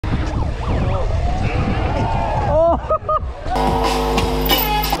Oh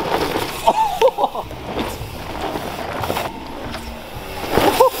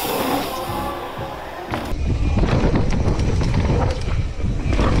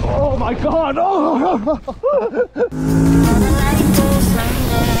my god! Oh.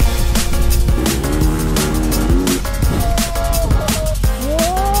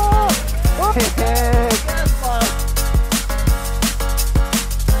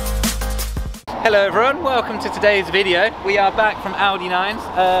 Hello everyone, welcome to today's video. We are back from Audi 9s,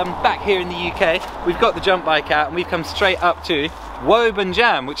 back here in the UK. We've got the jump bike out and we've come straight up to Woburn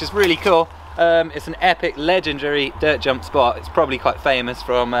Jam, which is really cool. It's an epic, legendary dirt jump spot. It's probably quite famous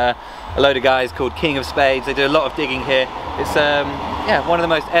from a load of guys called King of Spades. They do a lot of digging here. It's yeah, one of the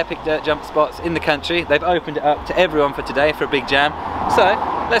most epic dirt jump spots in the country. They've opened it up to everyone for today for a big jam. So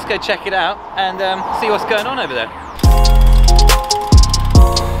let's go check it out and see what's going on over there.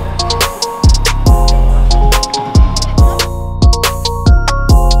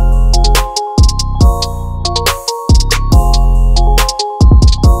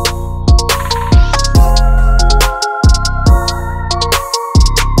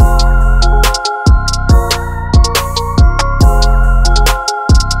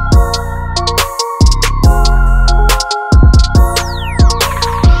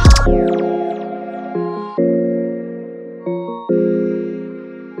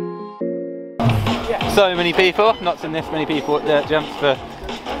 So many people, not seen this many people at dirt jumps for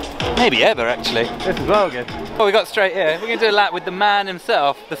maybe ever actually. This is well good. Well, we got straight here. We're going to do a lap with the man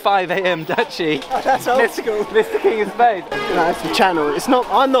himself, the 5 AM Dutchie. Oh, that's old school. Mr. King of Spades. That's the channel. It's not.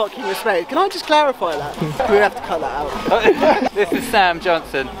 I'm not King of Spades. Can I just clarify that? We have to cut that out. This is Sam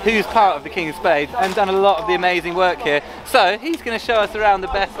Johnson, who's part of the King of Spades and done a lot of the amazing work here. So he's going to show us around the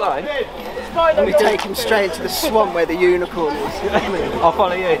best line. We take him straight into the swamp where the unicorn is. I'll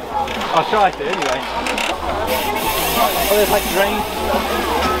follow you. I'll try to anyway. Oh, there's like rain.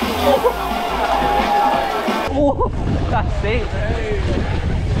 Oh, that's it.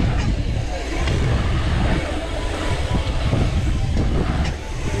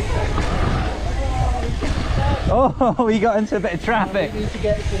 Oh, we got into a bit of traffic. Look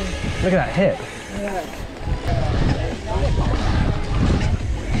at that hip. Yeah.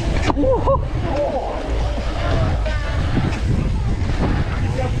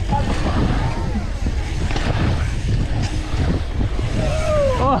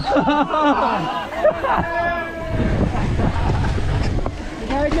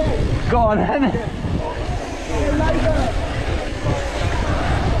 Go on then.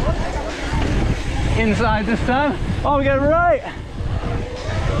 Inside this time. Oh, we get it right.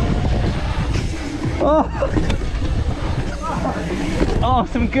 Oh. Oh,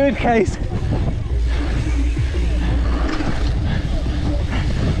 some good case.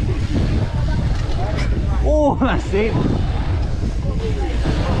 Oh, that's it.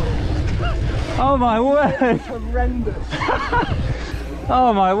 Oh my word! It's horrendous.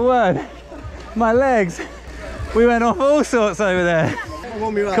 Oh my word! My legs! We went off all sorts over there.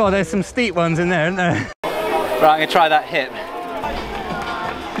 God, there's some steep ones in there, isn't there? Right, I'm gonna try that hip.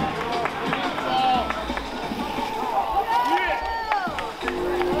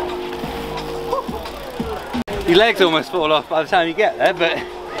 Your legs almost fall off by the time you get there, but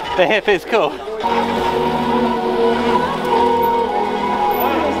the hip is cool.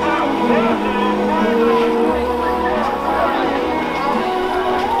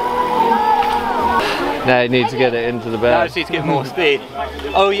 Now you need to get it into the bed. Now I just need to get more speed.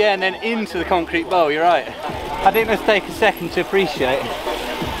 Oh yeah, and then into the concrete bowl, you're right. I think let's take a second to appreciate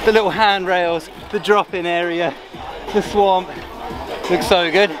the little handrails, the drop-in area, the swamp. Looks so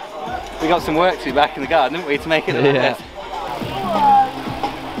good. We got some work to do back in the garden, didn't we, to make it look yeah. Best.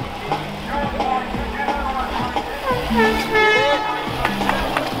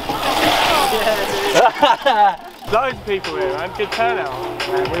 Loads of people here, man. Good turnout.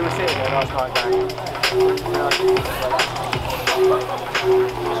 We were sitting there last night going.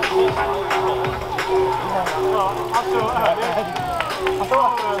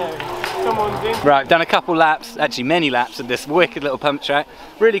 Right, done a couple laps, actually many laps of this wicked little pump track.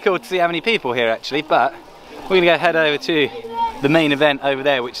 Really cool to see how many people here actually, but we're gonna go head over to the main event over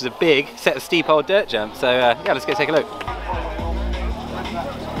there, which is a big set of steep old dirt jumps. So yeah, let's go take a look.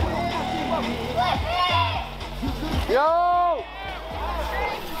 Yo!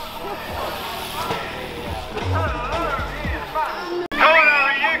 Come on,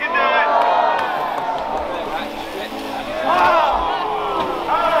 Harry, you can do it!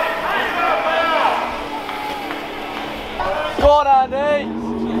 Go on, Andy!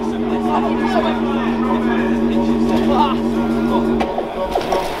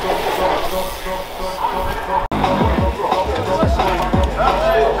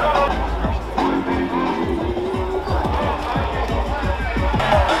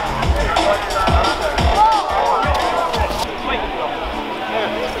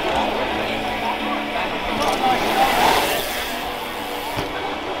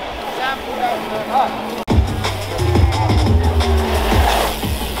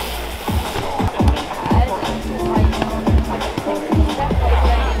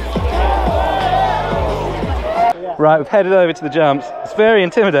 Right, we've headed over to the jumps. It's very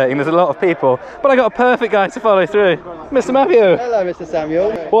intimidating, there's a lot of people, but I got a perfect guy to follow through. Mr. Matthew! Hello, Mr.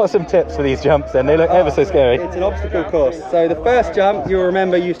 Samuel. What are some tips for these jumps then? They look ever so scary. It's an obstacle course. So the first jump you'll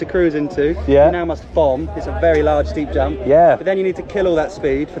remember you used to cruise into. Yeah. You now must bomb. It's a very large steep jump. Yeah. But then you need to kill all that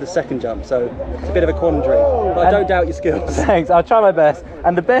speed for the second jump. So it's a bit of a quandary. But I don't doubt your skills. Thanks, I'll try my best.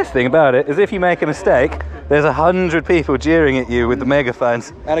 And the best thing about it is if you make a mistake, there's 100 people jeering at you with the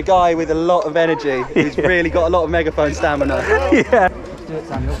megaphones. And a guy with a lot of energy who's really got a lot of megaphone stamina. Yeah.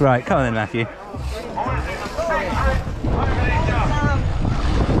 Right, come on then, Matthew.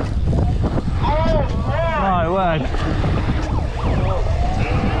 My word.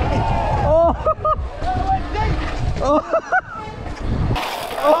 Oh! Oh!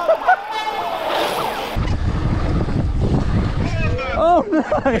 Oh no!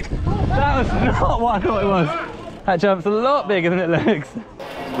 That was not what I thought it was. That jump's a lot bigger than it looks.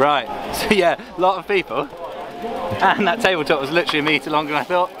 Right, so yeah, a lot of people. And that tabletop was literally a metre longer than I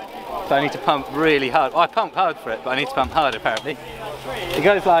thought. So I need to pump really hard. Well, I pumped hard for it, but I need to pump hard apparently. It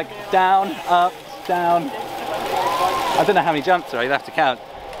goes like down, up, down. I don't know how many jumps there are, you'll have to count.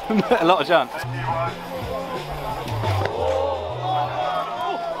 A lot of jumps.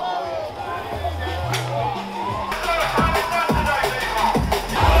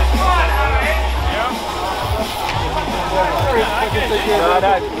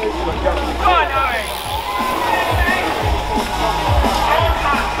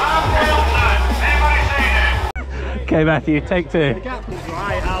 Okay, Matthew, take two.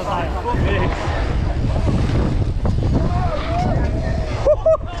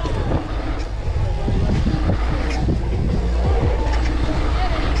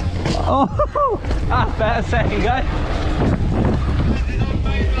 Oh, that's better. Second go.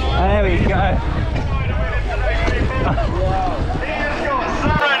 There we go.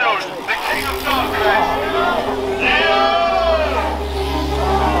 Reynolds, the king of darkness.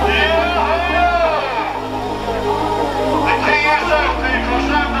 The king himself, people,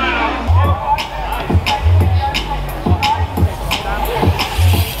 Sam Reynolds.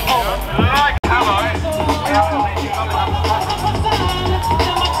 Like ammo.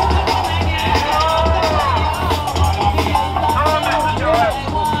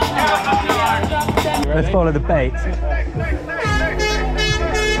 Let's follow the bait.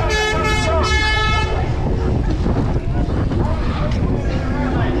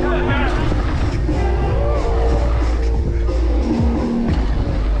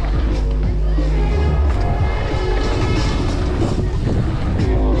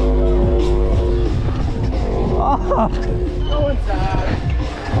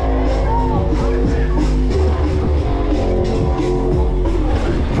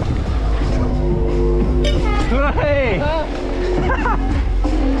 Hey!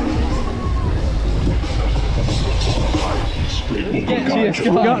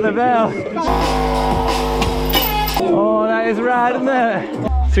 Got the bell. Oh, that is rad, isn't it?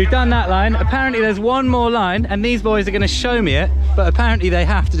 So we've done that line. Apparently there's one more line and these boys are going to show me it, but apparently they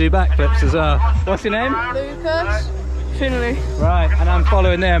have to do backflips as well. What's your name? Lucas. Finley. Right, and I'm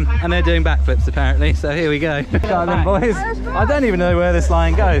following them and they're doing backflips apparently, so here we go. Go then, boys. I don't even know where this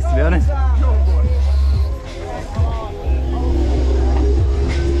line goes, to be honest.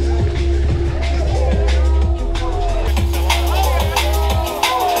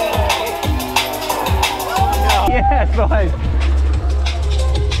 Yes, boys.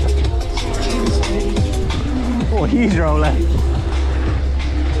 Oh, huge roller.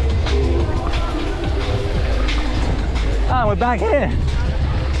 Ah, we're back here.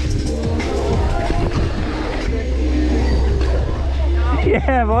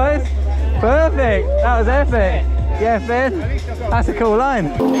 Yeah, boys. Perfect. That was epic. Yeah, Finn. That's a cool line.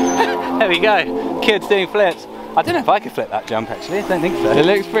 There we go. Kids doing flips. I don't know if I could flip that jump actually. I don't think so. It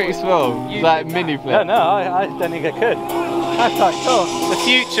looks pretty small. It's like mini flip. No, I don't think I could. That's quite cool. The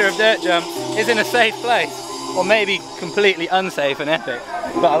future of dirt jumps is in a safe place. Or maybe completely unsafe and epic.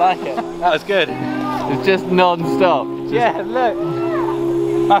 But I like it. That was good. It's just non-stop. Yeah, look.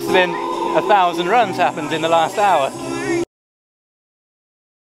 Must have been 1,000 runs happened in the last hour.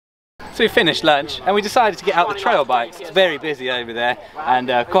 So we finished lunch and we decided to get out the trail bikes. It's very busy over there and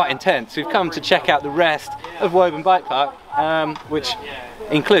quite intense. We've come to check out the rest of Woburn Bike Park, which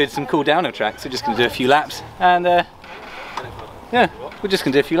includes some cool downhill tracks. We're just going to do a few laps and yeah, we're just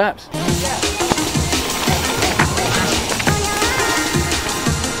going to do a few laps.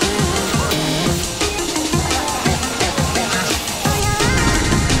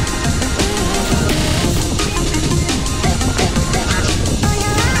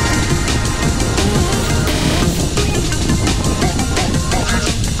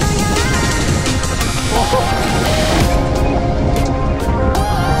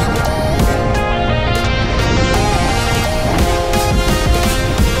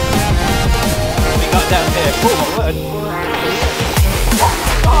 Oh my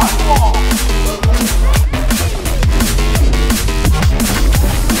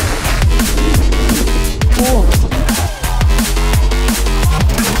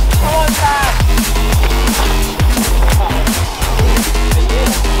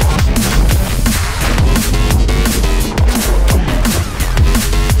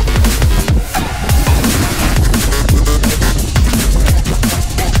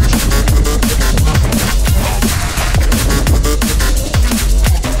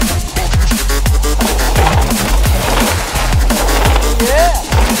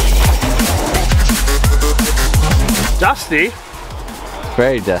Dusty?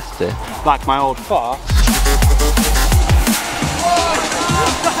 Very dusty. Like my old fart.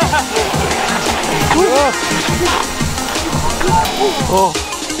 Oh.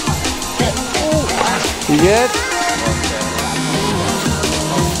 You good?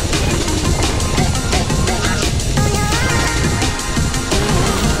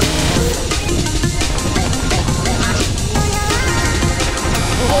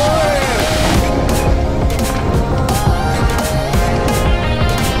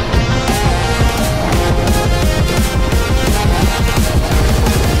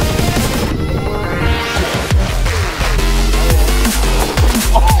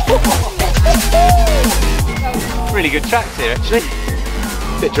 Really good tracks here actually.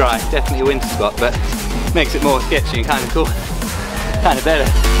 Bit dry, definitely a winter spot, but makes it more sketchy and kind of cool. Kind of better.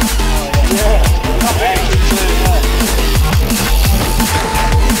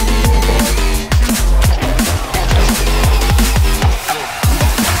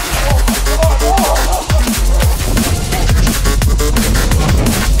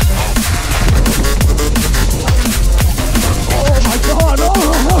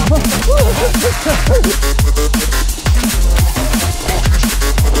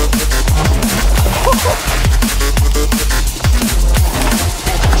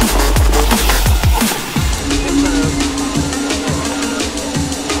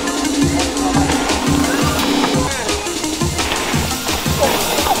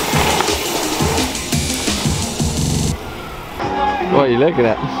 What are you looking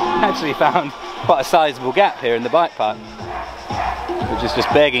at? Actually found quite a sizable gap here in the bike park, which is just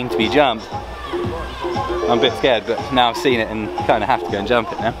begging to be jumped. I'm a bit scared, but now I've seen it and kind of have to go and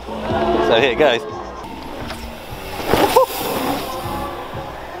jump it now. So here it goes.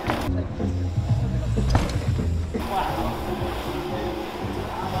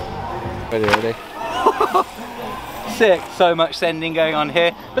 Ready? Sick, so much sending going on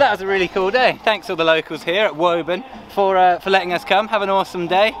here, but that was a really cool day. Thanks all the locals here at Woburn for letting us come. Have an awesome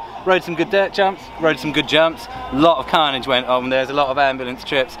day. Rode some good dirt jumps, rode some good jumps. A lot of carnage went on. There's a lot of ambulance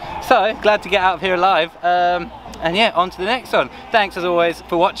trips. So glad to get out of here alive. And yeah, on to the next one. Thanks as always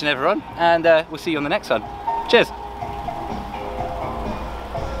for watching, everyone, and we'll see you on the next one. Cheers.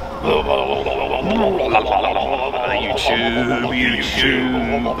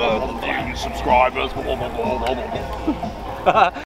 YouTube, subscribers.